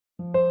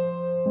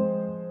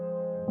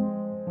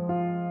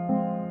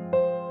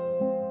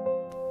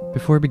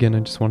Before I begin,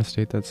 I just want to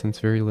state that since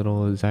very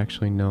little is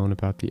actually known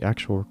about the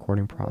actual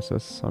recording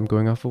process, I'm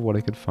going off of what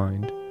I could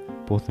find,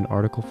 both in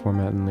article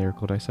format and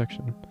lyrical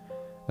dissection,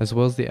 as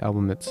well as the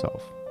album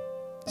itself.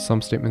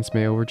 Some statements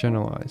may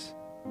overgeneralize,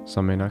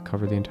 some may not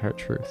cover the entire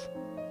truth.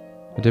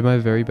 I did my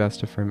very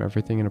best to frame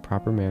everything in a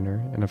proper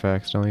manner, and if I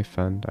accidentally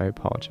offend, I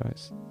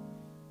apologize.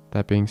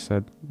 That being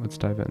said, let's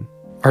dive in.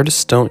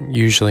 Artists don't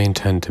usually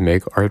intend to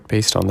make art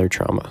based on their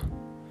trauma.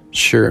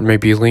 Sure, it may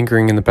be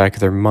lingering in the back of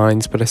their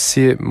minds, but I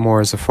see it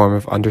more as a form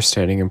of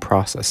understanding and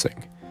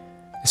processing,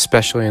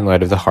 especially in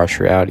light of the harsh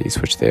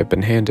realities which they have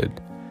been handed.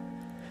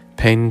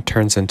 Pain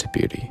turns into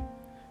beauty.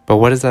 But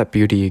what is that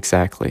beauty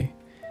exactly?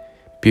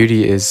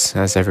 Beauty is,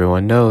 as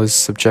everyone knows,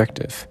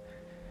 subjective.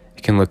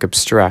 It can look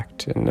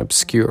abstract and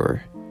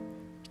obscure.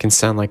 It can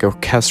sound like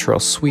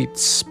orchestral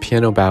suites,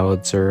 piano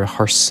ballads, or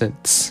harsh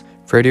synths.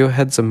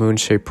 Radiohead's A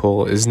Moon-Shaped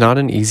Pool is not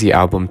an easy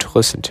album to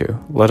listen to,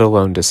 let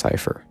alone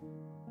decipher.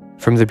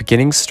 From the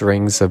beginning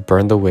strings of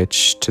Burn the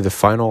Witch to the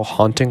final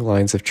haunting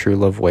lines of True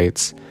Love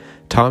Waits,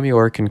 Thom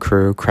Yorke and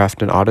crew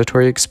craft an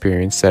auditory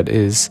experience that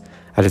is,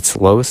 at its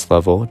lowest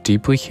level,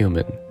 deeply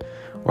human,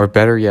 or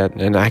better yet,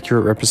 an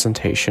accurate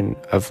representation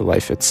of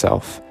life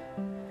itself.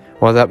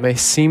 While that may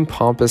seem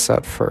pompous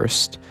at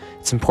first,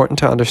 it's important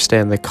to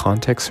understand the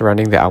context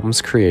surrounding the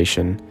album's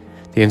creation,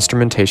 the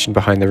instrumentation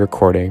behind the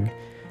recording,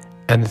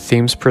 and the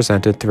themes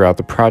presented throughout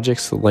the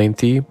project's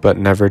lengthy but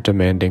never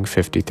demanding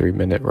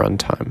 53-minute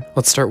runtime.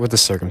 Let's start with the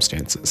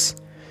circumstances.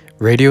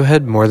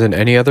 Radiohead, more than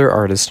any other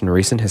artist in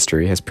recent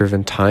history, has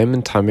proven time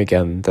and time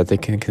again that they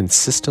can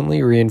consistently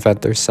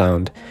reinvent their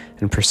sound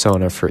and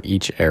persona for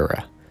each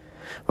era.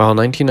 While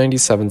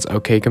 1997's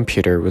OK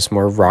Computer was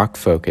more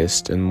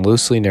rock-focused and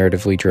loosely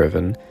narratively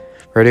driven,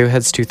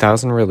 Radiohead's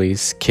 2000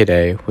 release, Kid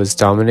A, was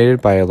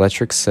dominated by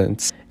electric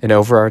synths, an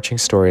overarching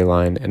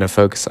storyline, and a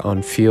focus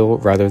on feel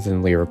rather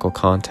than lyrical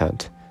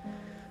content.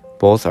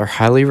 Both are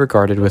highly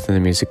regarded within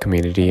the music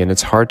community, and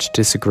it's hard to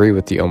disagree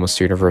with the almost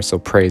universal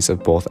praise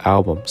of both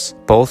albums.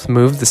 Both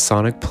move the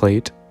sonic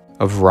plate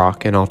of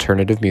rock and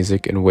alternative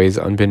music in ways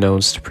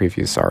unbeknownst to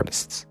previous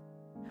artists.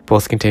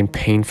 Both contain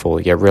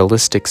painful yet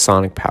realistic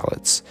sonic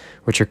palettes,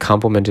 which are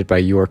complemented by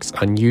Yorke's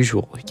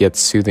unusual yet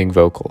soothing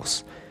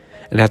vocals.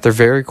 And at their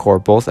very core,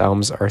 both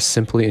albums are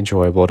simply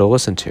enjoyable to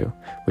listen to,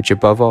 which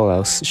above all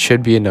else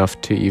should be enough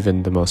to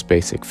even the most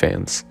basic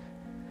fans.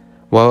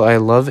 While I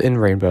love In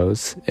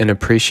Rainbows and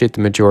appreciate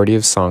the majority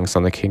of songs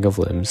on The King of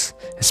Limbs,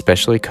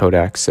 especially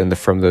Kodak's and the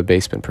From the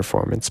Basement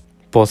performance,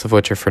 both of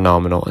which are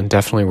phenomenal and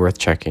definitely worth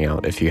checking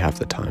out if you have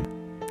the time,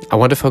 I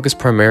want to focus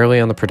primarily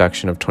on the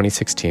production of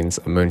 2016's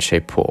A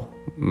Moon-Shaped Pool,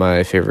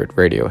 my favorite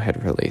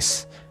Radiohead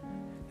release.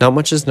 Not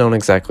much is known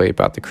exactly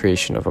about the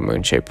creation of A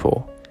Moon-Shaped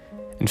Pool.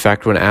 In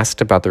fact, when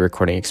asked about the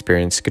recording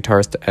experience,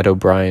 guitarist Ed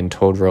O'Brien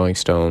told Rolling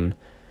Stone,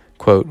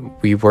 quote,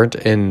 "We weren't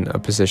in a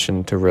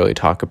position to really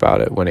talk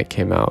about it when it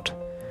came out.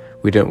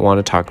 We didn't want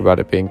to talk about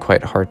it being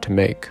quite hard to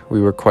make.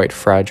 We were quite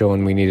fragile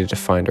and we needed to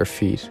find our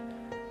feet."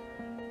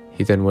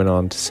 He then went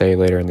on to say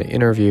later in the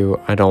interview,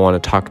 "I don't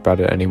want to talk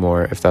about it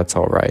anymore if that's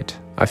all right.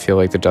 I feel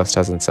like the dust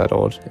hasn't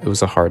settled. It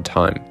was a hard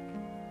time."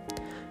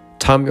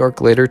 Thom Yorke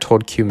later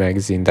told Q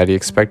Magazine that he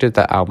expected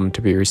the album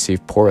to be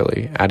received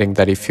poorly, adding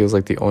that he feels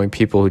like the only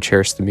people who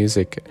cherish the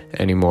music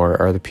anymore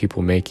are the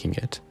people making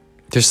it.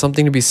 There's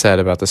something to be said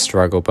about the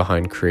struggle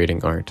behind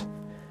creating art.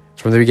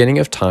 From the beginning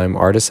of time,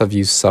 artists have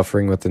used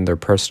suffering within their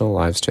personal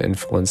lives to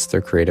influence their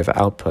creative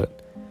output.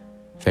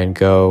 Van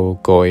Gogh,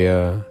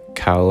 Goya,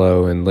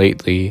 Kahlo, and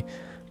lately,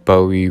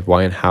 Bowie,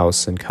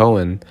 Winehouse, and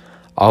Cohen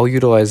all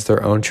utilized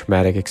their own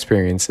traumatic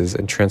experiences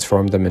and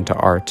transformed them into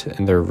art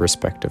in their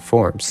respective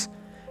forms.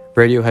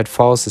 Radiohead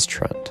follows this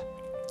trend.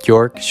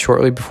 Yorke,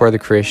 shortly before the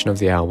creation of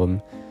the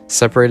album,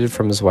 separated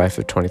from his wife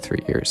of 23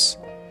 years.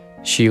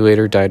 She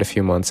later died a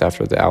few months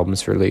after the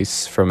album's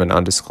release from an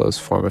undisclosed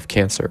form of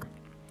cancer.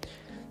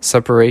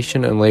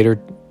 Separation and later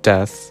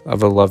death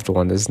of a loved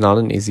one is not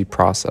an easy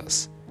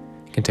process.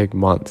 It can take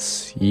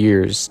months,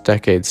 years,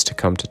 decades to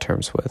come to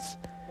terms with.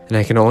 And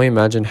I can only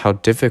imagine how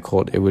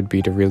difficult it would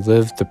be to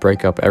relive the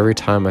breakup every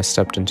time I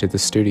stepped into the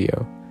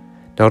studio.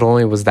 Not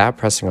only was that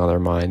pressing on their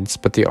minds,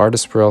 but the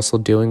artists were also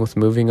dealing with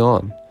moving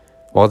on.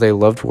 While they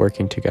loved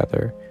working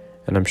together,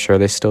 and I'm sure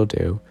they still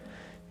do,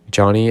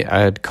 Johnny,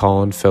 Ed,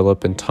 Colin,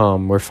 Philip, and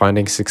Tom were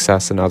finding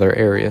success in other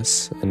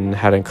areas, and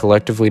hadn't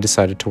collectively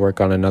decided to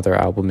work on another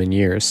album in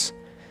years.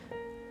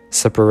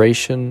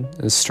 Separation,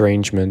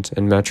 estrangement,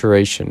 and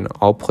maturation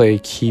all play a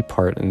key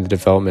part in the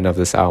development of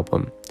this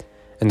album,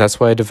 and that's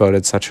why I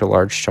devoted such a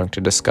large chunk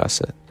to discuss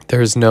it.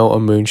 There is no A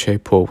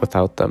Moon-Shaped Pool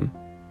without them.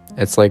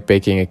 It's like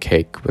baking a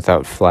cake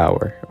without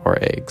flour or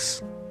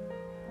eggs.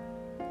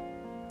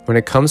 When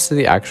it comes to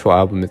the actual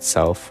album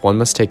itself, one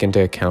must take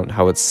into account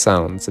how it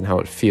sounds and how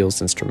it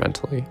feels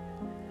instrumentally.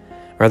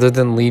 Rather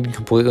than lean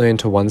completely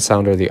into one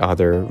sound or the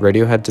other,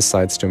 Radiohead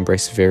decides to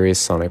embrace various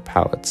sonic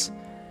palettes.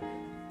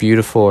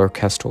 Beautiful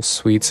orchestral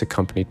suites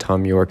accompany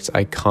Thom Yorke's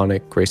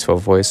iconic, graceful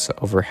voice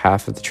over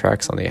half of the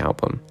tracks on the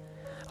album.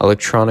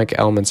 Electronic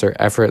elements are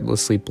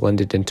effortlessly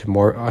blended into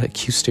more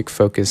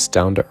acoustic-focused,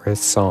 down-to-earth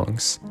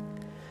songs.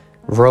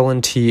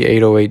 Roland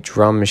T808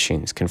 drum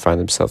machines can find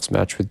themselves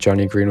matched with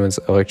Johnny Greenwood's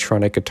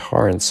electronic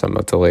guitar in some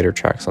of the later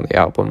tracks on the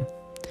album.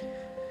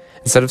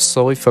 Instead of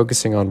solely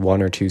focusing on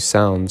one or two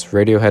sounds,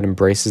 Radiohead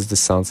embraces the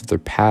sounds of their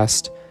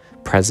past,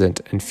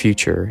 present, and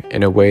future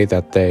in a way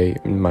that they,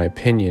 in my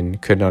opinion,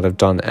 could not have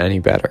done any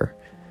better.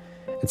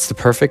 It's the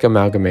perfect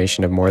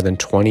amalgamation of more than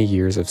 20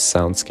 years of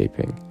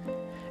soundscaping.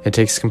 It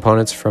takes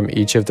components from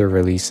each of their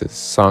releases,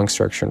 song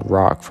structure and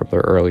rock from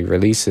their early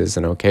releases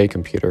in OK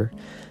Computer,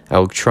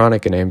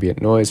 electronic and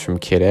ambient noise from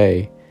Kid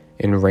A,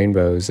 In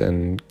Rainbows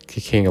and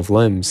King of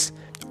Limbs,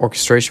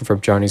 orchestration from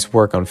Johnny's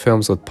work on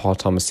films with Paul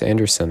Thomas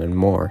Anderson, and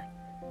more.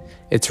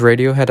 It's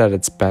Radiohead at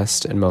its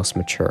best and most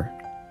mature.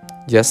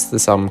 Yes,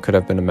 this album could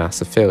have been a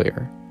massive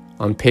failure.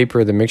 On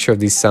paper, the mixture of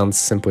these sounds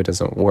simply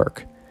doesn't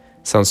work.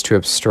 It sounds too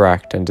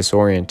abstract and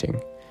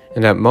disorienting,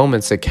 and at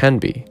moments it can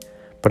be,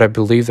 but I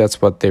believe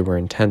that's what they were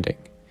intending.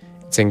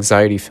 It's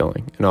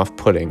anxiety-filling and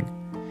off-putting.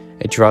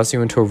 It draws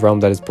you into a realm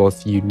that is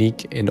both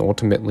unique and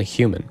ultimately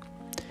human.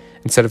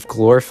 Instead of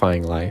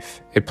glorifying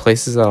life, it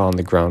places it on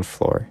the ground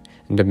floor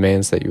and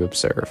demands that you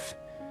observe.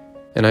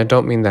 And I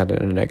don't mean that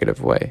in a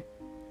negative way.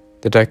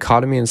 The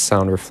dichotomy in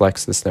sound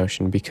reflects this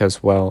notion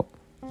because, well,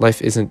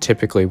 life isn't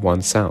typically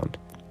one sound.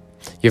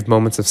 You have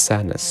moments of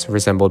sadness,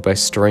 resembled by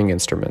string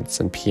instruments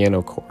and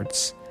piano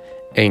chords,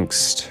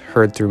 angst,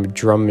 heard through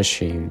drum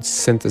machines,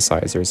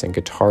 synthesizers, and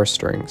guitar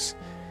strings,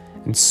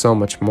 and so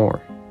much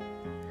more.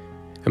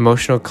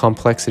 Emotional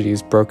complexity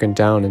is broken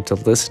down into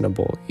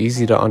listenable,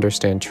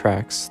 easy-to-understand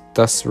tracks,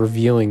 thus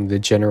revealing the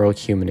general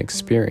human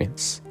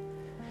experience.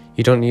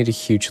 You don't need a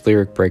huge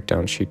lyric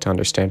breakdown sheet to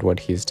understand what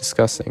he is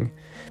discussing,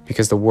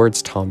 because the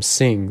words Tom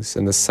sings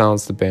and the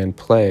sounds the band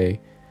play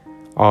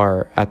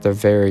are, at their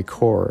very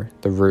core,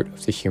 the root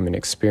of the human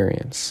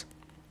experience.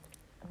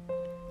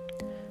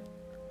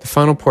 The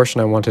final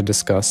portion I want to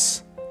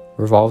discuss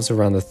revolves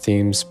around the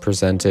themes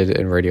presented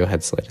in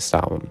Radiohead's latest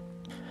album.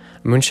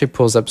 Moonshaped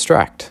Pool is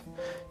abstract.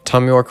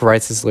 Thom Yorke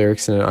writes his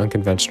lyrics in an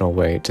unconventional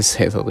way, to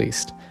say the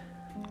least.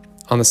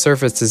 On the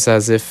surface, it's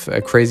as if a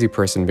crazy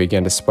person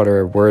began to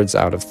sputter words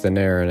out of thin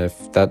air, and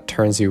if that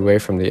turns you away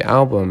from the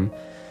album,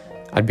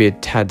 I'd be a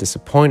tad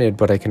disappointed,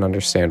 but I can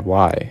understand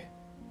why.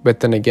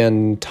 But then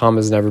again, Tom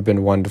has never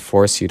been one to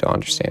force you to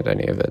understand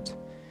any of it.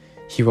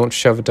 He won't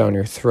shove it down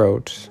your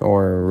throat,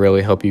 or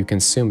really help you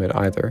consume it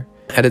either.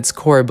 At its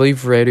core, I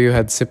believe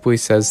Radiohead simply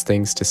says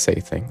things to say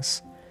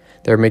things.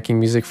 They're making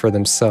music for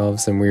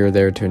themselves, and we are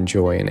there to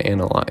enjoy and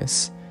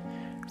analyze.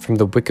 From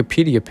the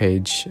Wikipedia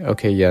page,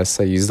 okay, yes,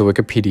 I used the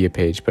Wikipedia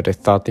page, but I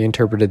thought they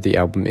interpreted the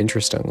album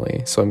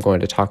interestingly, so I'm going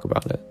to talk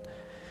about it.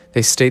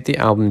 They state the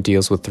album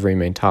deals with three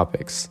main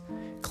topics: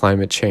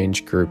 climate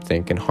change,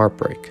 groupthink, and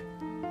heartbreak.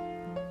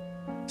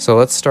 So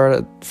let's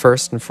start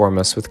first and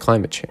foremost with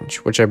climate change,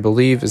 which I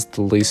believe is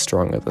the least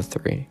strong of the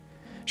three.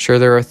 Sure,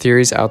 there are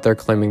theories out there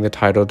claiming the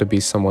title to be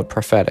somewhat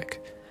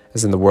prophetic,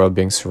 as in the world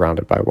being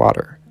surrounded by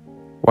water.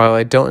 While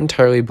I don't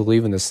entirely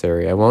believe in this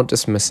theory, I won't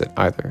dismiss it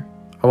either.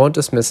 I won't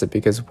dismiss it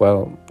because,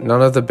 well,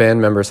 none of the band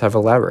members have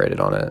elaborated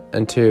on it,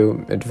 and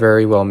two, it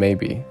very well may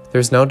be.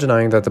 There's no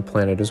denying that the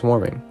planet is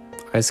warming.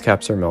 Ice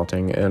caps are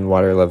melting, and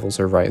water levels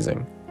are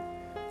rising.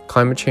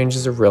 Climate change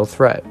is a real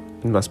threat,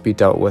 and must be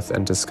dealt with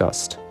and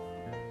discussed.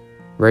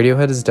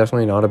 Radiohead is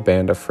definitely not a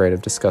band afraid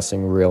of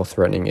discussing real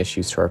threatening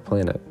issues to our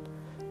planet.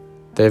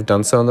 They have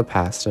done so in the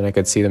past, and I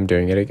could see them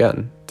doing it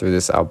again, through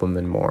this album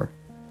and more.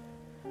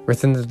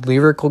 Within the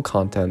lyrical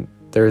content,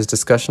 there is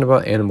discussion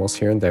about animals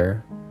here and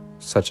there,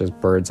 such as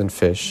birds and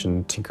fish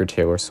and Tinker,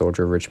 Tailor,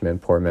 Soldier, Rich Man,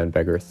 Poor Man,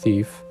 Beggar,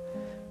 Thief,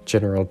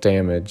 general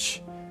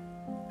damage,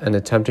 and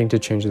attempting to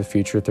change the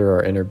future through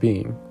our inner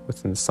being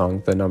within the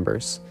song The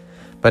Numbers.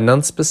 But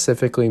none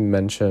specifically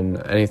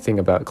mention anything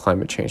about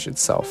climate change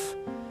itself,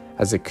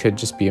 as it could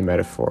just be a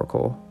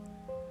metaphorical.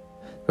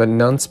 But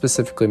none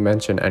specifically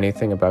mention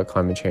anything about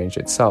climate change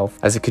itself,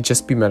 as it could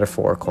just be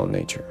metaphorical in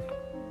nature.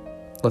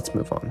 Let's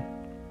move on.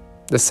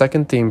 The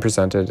second theme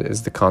presented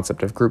is the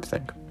concept of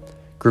groupthink.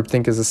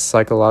 Groupthink is a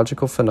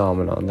psychological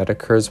phenomenon that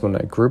occurs when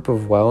a group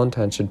of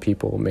well-intentioned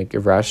people make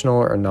irrational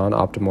or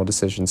non-optimal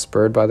decisions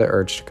spurred by the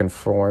urge to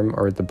conform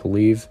or the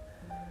belief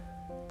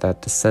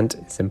that dissent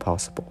is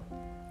impossible.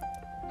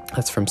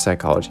 That's from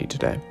Psychology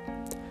Today.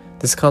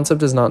 This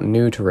concept is not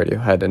new to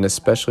Radiohead and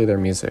especially their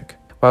music.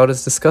 While it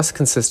is discussed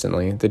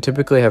consistently, they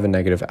typically have a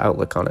negative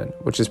outlook on it,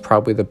 which is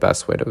probably the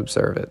best way to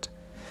observe it.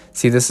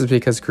 See, this is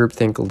because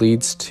groupthink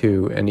leads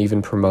to and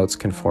even promotes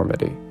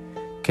conformity.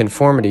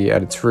 Conformity,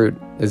 at its root,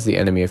 is the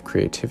enemy of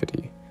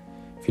creativity.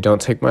 If you don't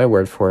take my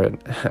word for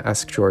it,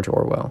 ask George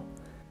Orwell.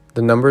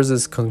 The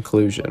Numbers'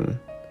 conclusion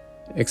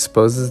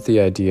exposes the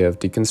idea of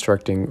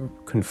deconstructing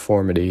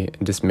conformity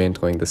and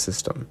dismantling the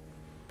system.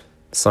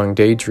 The song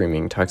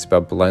Daydreaming talks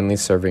about blindly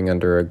serving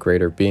under a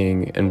greater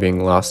being and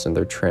being lost in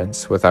their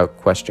trance without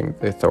questioning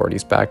the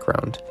authorities'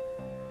 background.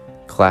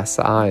 Glass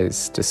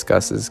Eyes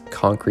discusses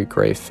concrete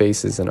gray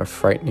faces in a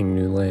frightening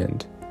new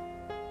land.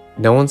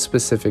 No one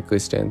specifically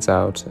stands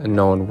out, and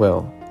no one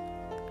will.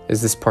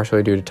 Is this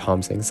partially due to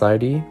Tom's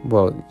anxiety?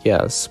 Well,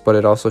 yes, but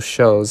it also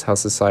shows how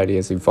society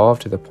has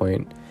evolved to the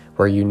point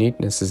where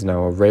uniqueness is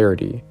now a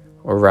rarity,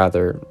 or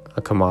rather,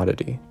 a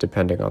commodity,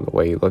 depending on the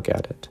way you look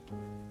at it.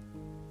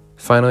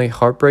 Finally,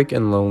 heartbreak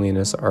and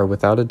loneliness are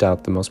without a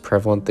doubt the most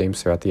prevalent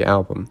themes throughout the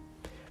album.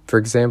 For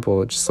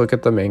example, just look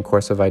at the main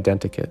chorus of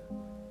Identikit.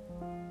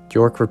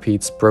 York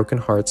repeats "Broken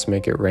hearts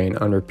make it rain"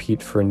 on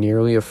repeat for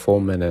nearly a full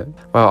minute,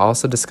 while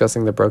also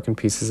discussing the broken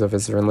pieces of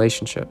his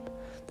relationship.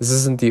 This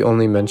isn't the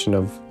only mention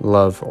of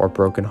love or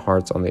broken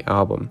hearts on the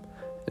album.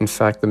 In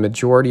fact, the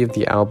majority of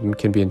the album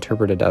can be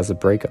interpreted as a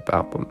breakup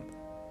album.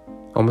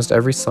 Almost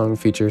every song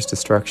features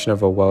destruction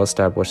of a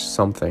well-established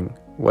something,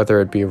 whether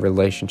it be a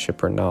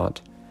relationship or not.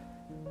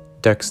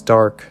 Deck's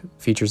Dark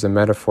features a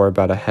metaphor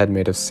about a head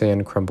made of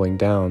sand crumbling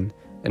down,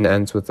 and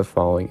ends with the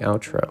following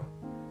outro.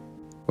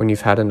 "When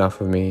you've had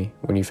enough of me,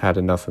 when you've had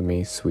enough of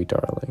me, sweet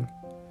darling."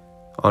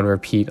 On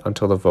repeat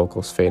until the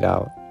vocals fade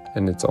out,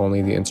 and it's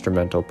only the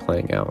instrumental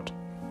playing out.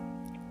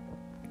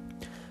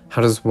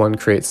 How does one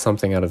create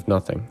something out of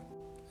nothing?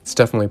 It's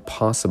definitely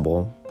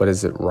possible, but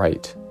is it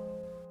right?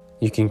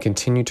 You can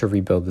continue to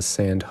rebuild the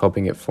sand,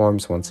 hoping it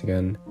forms once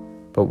again,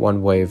 but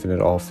one wave and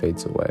it all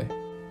fades away.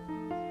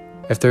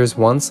 If there is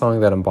one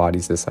song that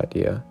embodies this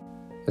idea,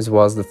 as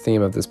well as the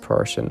theme of this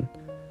portion,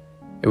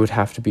 it would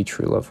have to be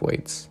True Love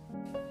Waits.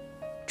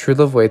 True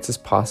Love Waits is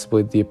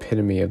possibly the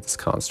epitome of this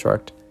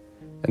construct,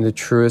 and the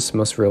truest,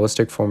 most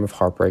realistic form of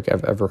heartbreak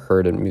I've ever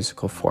heard in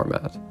musical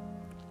format.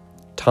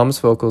 Tom's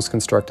vocals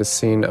construct a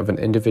scene of an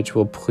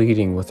individual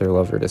pleading with their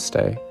lover to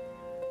stay.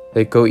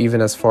 They go even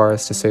as far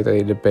as to say that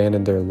they'd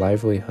abandon their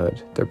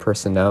livelihood, their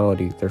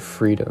personality, their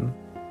freedom,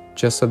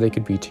 just so they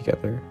could be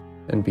together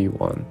and be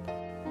one.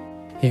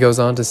 He goes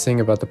on to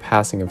sing about the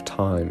passing of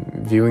time,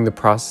 viewing the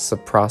process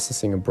of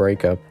processing a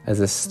breakup as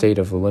a state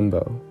of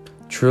limbo.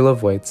 True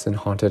love waits in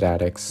haunted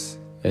attics,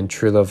 and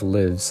true love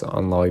lives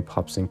on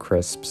lollipops and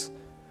crisps,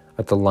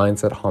 are the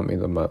lines that haunt me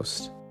the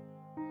most.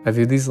 I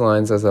view these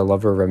lines as a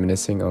lover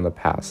reminiscing on the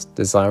past,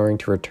 desiring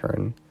to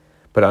return,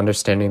 but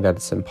understanding that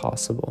it's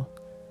impossible.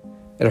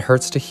 It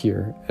hurts to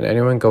hear, and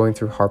anyone going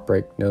through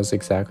heartbreak knows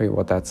exactly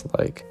what that's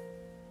like.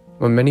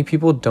 What many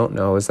people don't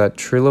know is that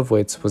True Love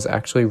Waits was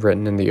actually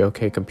written in the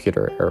OK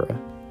Computer era.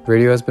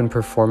 Radio has been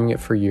performing it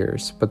for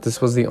years, but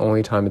this was the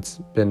only time it's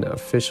been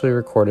officially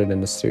recorded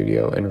in the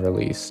studio and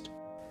released.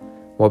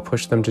 What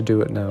pushed them to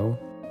do it now?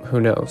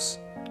 Who knows?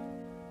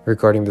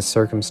 Regarding the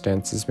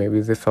circumstances, maybe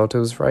they felt it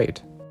was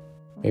right.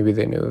 Maybe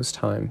they knew it was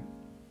time.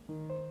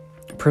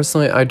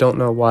 Personally, I don't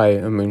know why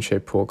A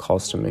Moon-Shaped Pool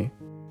calls to me.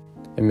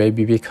 It may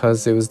be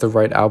because it was the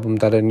right album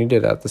that I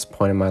needed at this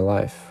point in my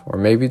life, or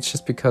maybe it's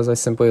just because I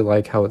simply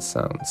like how it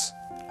sounds.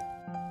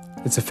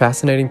 It's a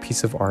fascinating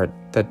piece of art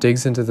that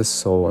digs into the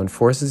soul and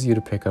forces you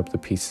to pick up the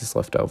pieces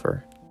left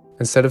over.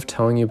 Instead of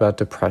telling you about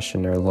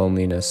depression or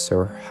loneliness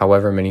or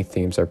however many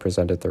themes are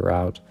presented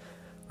throughout,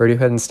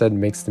 Radiohead instead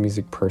makes the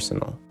music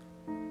personal.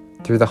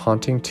 Through the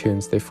haunting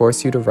tunes, they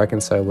force you to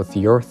reconcile with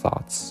your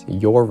thoughts,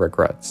 your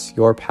regrets,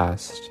 your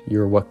past,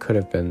 your what could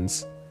have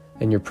beens,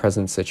 and your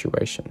present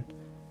situation.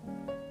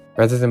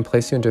 Rather than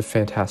place you into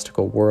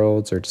fantastical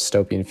worlds or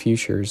dystopian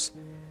futures,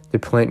 they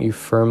plant you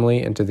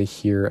firmly into the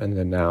here and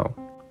the now.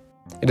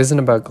 It isn't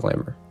about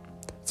glamour.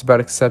 It's about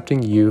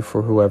accepting you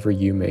for whoever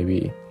you may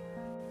be.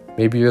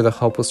 Maybe you're the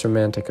helpless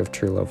romantic of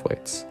True Love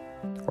Waits,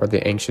 or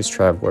the anxious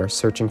traveler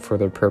searching for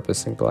their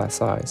purpose in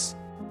glass eyes.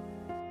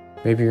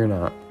 Maybe you're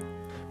not.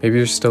 Maybe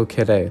you're still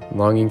Kid A,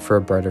 longing for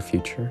a brighter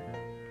future.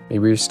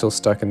 Maybe you're still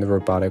stuck in the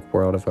robotic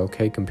world of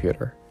OK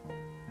Computer.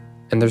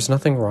 And there's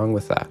nothing wrong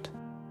with that.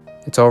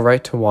 It's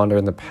alright to wander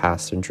in the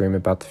past and dream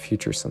about the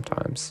future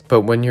sometimes.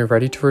 But when you're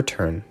ready to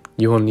return,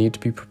 you will need to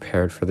be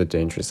prepared for the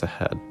dangers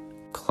ahead.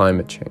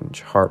 Climate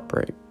change,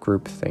 heartbreak,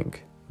 groupthink,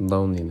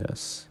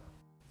 loneliness.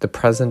 The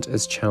present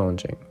is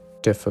challenging,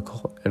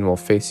 difficult, and will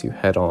face you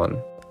head on.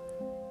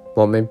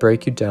 While it may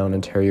break you down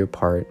and tear you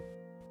apart,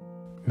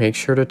 make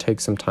sure to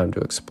take some time to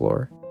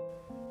explore.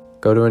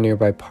 Go to a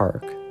nearby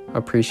park,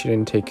 appreciate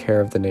and take care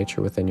of the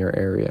nature within your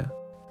area,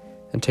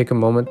 and take a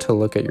moment to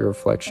look at your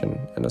reflection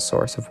in a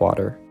source of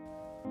water.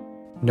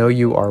 Know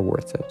you are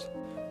worth it.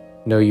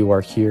 Know you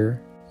are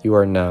here, you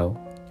are now,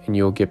 and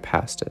you will get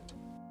past it.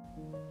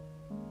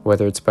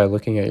 Whether it's by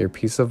looking at your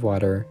piece of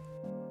water,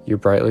 your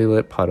brightly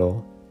lit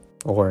puddle,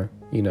 or,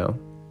 a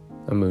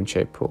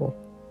moon-shaped pool.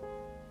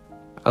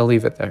 I'll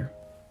leave it there.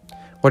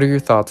 What are your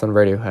thoughts on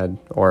Radiohead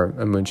or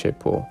A Moon-Shaped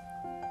Pool?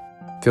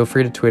 Feel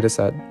free to tweet us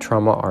at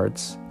Trauma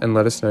Arts and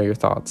let us know your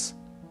thoughts.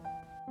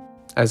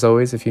 As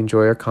always, if you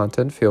enjoy our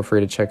content, feel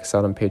free to check us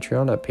out on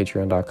Patreon at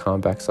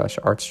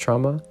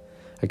patreon.com/artstrauma.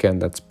 Again,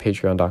 that's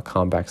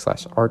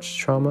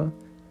patreon.com/artstrauma.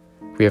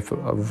 We have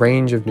a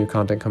range of new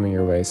content coming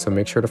your way, so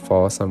make sure to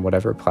follow us on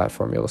whatever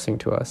platform you're listening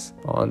to us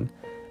on,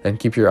 and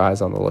keep your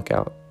eyes on the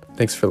lookout.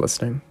 Thanks for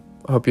listening.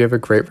 I hope you have a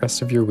great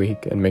rest of your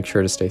week, and make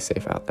sure to stay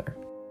safe out there.